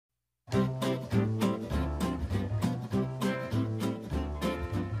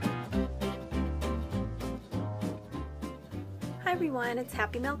Hi everyone, it's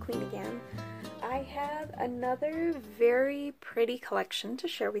Happy Mail Queen again. I have another very pretty collection to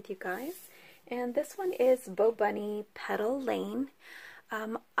share with you guys, and this one is Bo Bunny Petal Lane.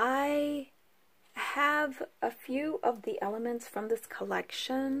 I have a few of the elements from this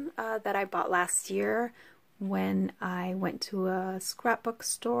collection that I bought last year when I went to a scrapbook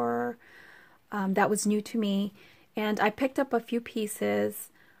store. That was new to me, and I picked up a few pieces.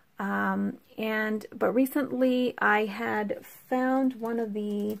 But recently I had found one of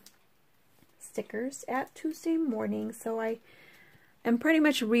the stickers at Tuesday morning, so I am pretty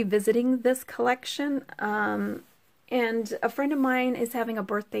much revisiting this collection. And a friend of mine is having a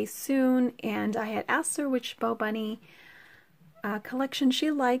birthday soon, and I had asked her which Bo Bunny collection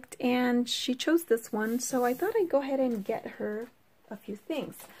she liked, and she chose this one, so I thought I'd go ahead and get her a few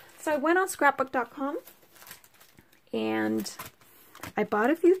things. So I went on scrapbook.com and I bought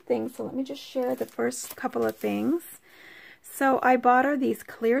a few things, so let me just share the first couple of things. So I bought her these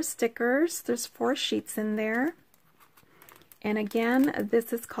clear stickers. There's 4 sheets in there. And again,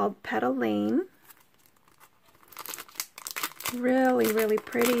 this is called Petal Lane. Really, really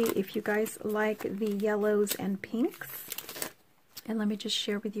pretty if you guys like the yellows and pinks. And let me just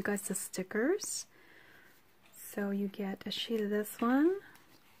share with you guys the stickers. So you get a sheet of this one.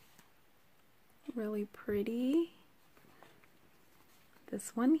 Really pretty.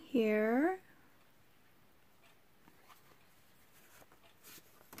 This one here,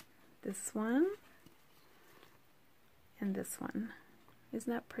 this one, and this one.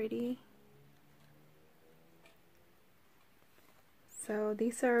 Isn't that pretty? So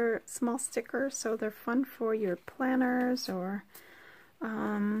these are small stickers, so they're fun for your planners or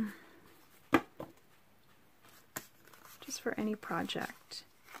just for any project.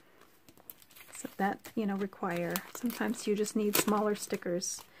 So that, you know, sometimes you just need smaller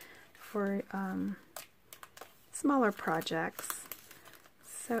stickers for smaller projects.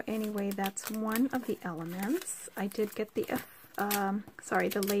 So anyway, that's one of the elements. I did get the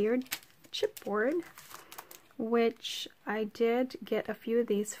layered chipboard, which I did get a few of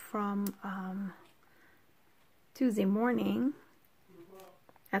these from Tuesday morning.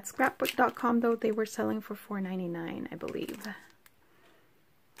 At scrapbook.com though, they were selling for $4.99, I believe.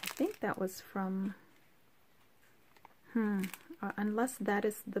 I think that was from, unless that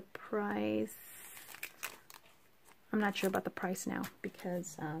is the price. I'm not sure about the price now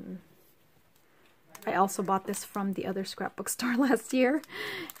because I also bought this from the other scrapbook store last year,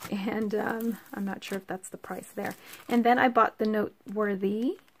 and I'm not sure if that's the price there. And then I bought the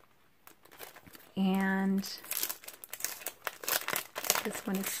Noteworthy, and this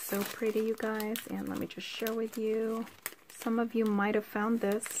one is so pretty, you guys, and let me just share with you. Some of you might have found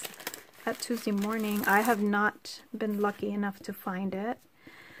this at Tuesday morning. I have not been lucky enough to find it.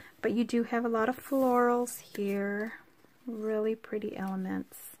 But you do have a lot of florals here. Really pretty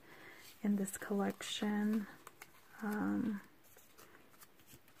elements in this collection.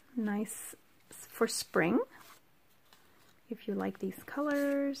 Nice for spring, if you like these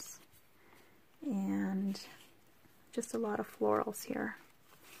colors. And just a lot of florals here.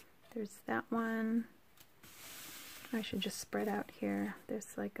 There's that one. I should just spread out here. There's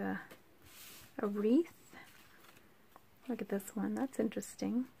like a wreath. Look at this one. That's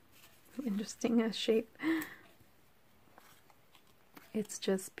interesting. Interesting shape. It's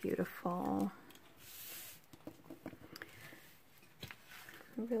just beautiful.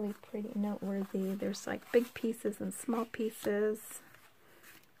 Really pretty, noteworthy. There's like big pieces and small pieces.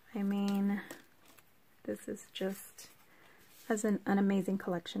 I mean, this is just an amazing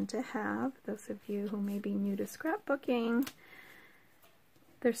collection to have. Those of you who may be new to scrapbooking,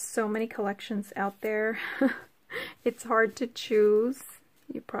 there's so many collections out there. It's hard to choose.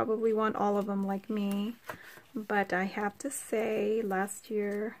 You probably want all of them like me, but I have to say last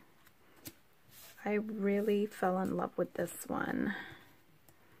year I really fell in love with this one.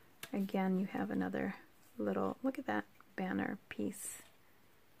 Again, you have another little, look at that banner piece.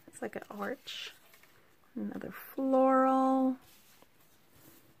 It's like an arch. Another floral.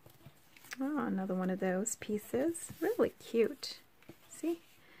 Oh, another one of those pieces. Really cute. See?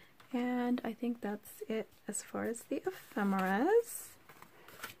 And I think that's it as far as the ephemeras.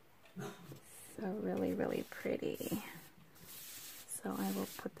 So really, really pretty. So I will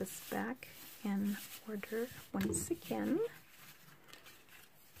put this back in order once again.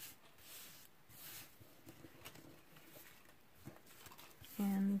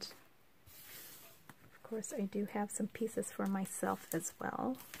 And of course, I do have some pieces for myself as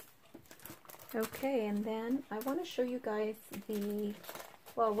well. Okay, and then I want to show you guys the,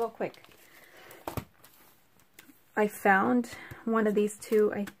 well, real quick. I found one of these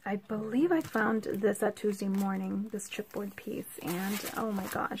two. I believe I found this at Tuesday morning, this chipboard piece, and oh my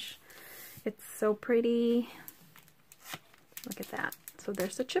gosh, it's so pretty. Look at that. So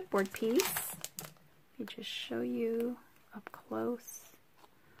there's a chipboard piece. Let me just show you up close.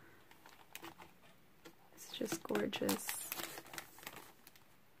 It's just gorgeous.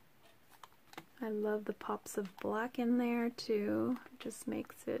 I love the pops of black in there too. It just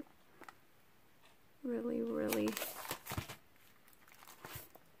makes it really, really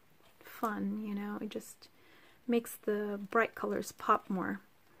fun, you know. It just makes the bright colors pop more.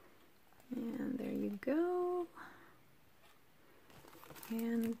 And there you go.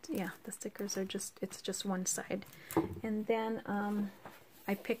 And yeah, the stickers are just, it's just one side. And then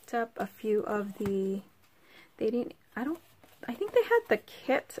I picked up a few of the, I think they had the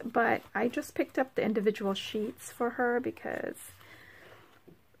kit, but I just picked up the individual sheets for her because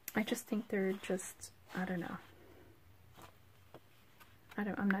I just think they're just, I don't know.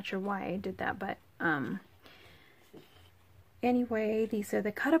 I'm not sure why I did that, but anyway, these are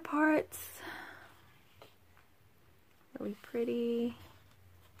the cut aparts. Really pretty.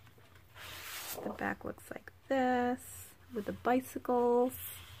 The back looks like this with the bicycles.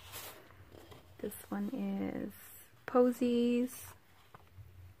 This one is posies.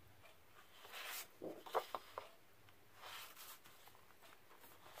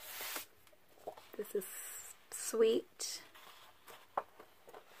 This is sweet.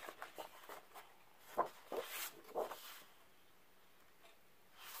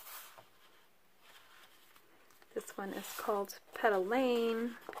 This one is called Petal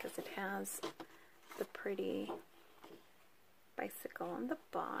because it has the pretty bicycle on the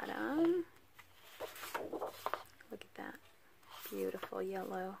bottom. Look at that. Beautiful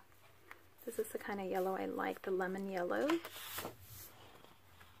yellow. This is the kind of yellow I like, the lemon yellow.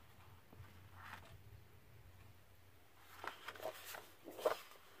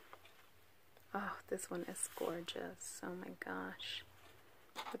 Oh, this one is gorgeous. Oh my gosh.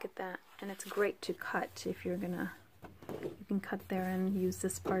 Look at that. And it's great to cut if you're gonna, you can cut there and use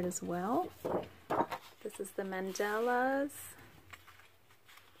this part as well. This is the mandalas. Is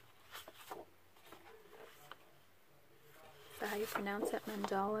that how you pronounce it?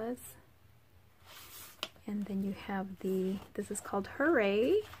 Mandalas. And then you have the, this is called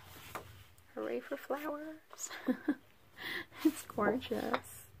Hooray. Hooray for flowers. It's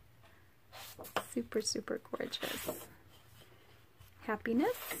gorgeous. Super, super gorgeous.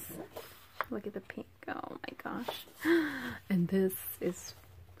 Happiness. Look at the pink. Oh my gosh. And this is,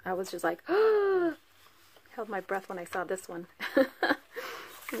 I was just like, held my breath when I saw this one.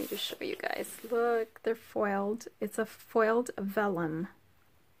 Let me just show you guys. Look, they're foiled. It's a foiled vellum.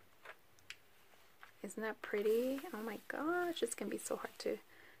 Isn't that pretty? Oh my gosh, it's gonna be so hard to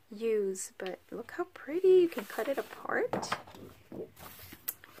use, but look how pretty. You can cut it apart.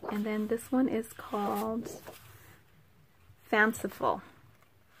 And then this one is called Fanciful.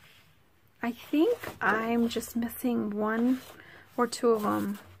 I think I'm just missing one or two of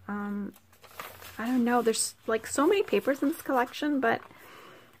them. I don't know. There's like so many papers in this collection, but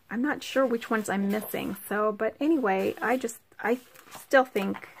I'm not sure which ones I'm missing. So, but anyway, I still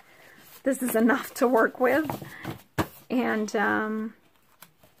think this is enough to work with. And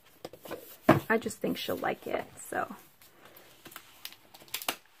I just think she'll like it. So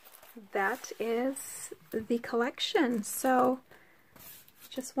that is the collection. So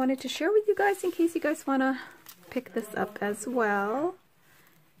just wanted to share with you guys in case you guys want to pick this up as well.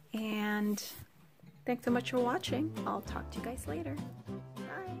 And thanks so much for watching. I'll talk to you guys later.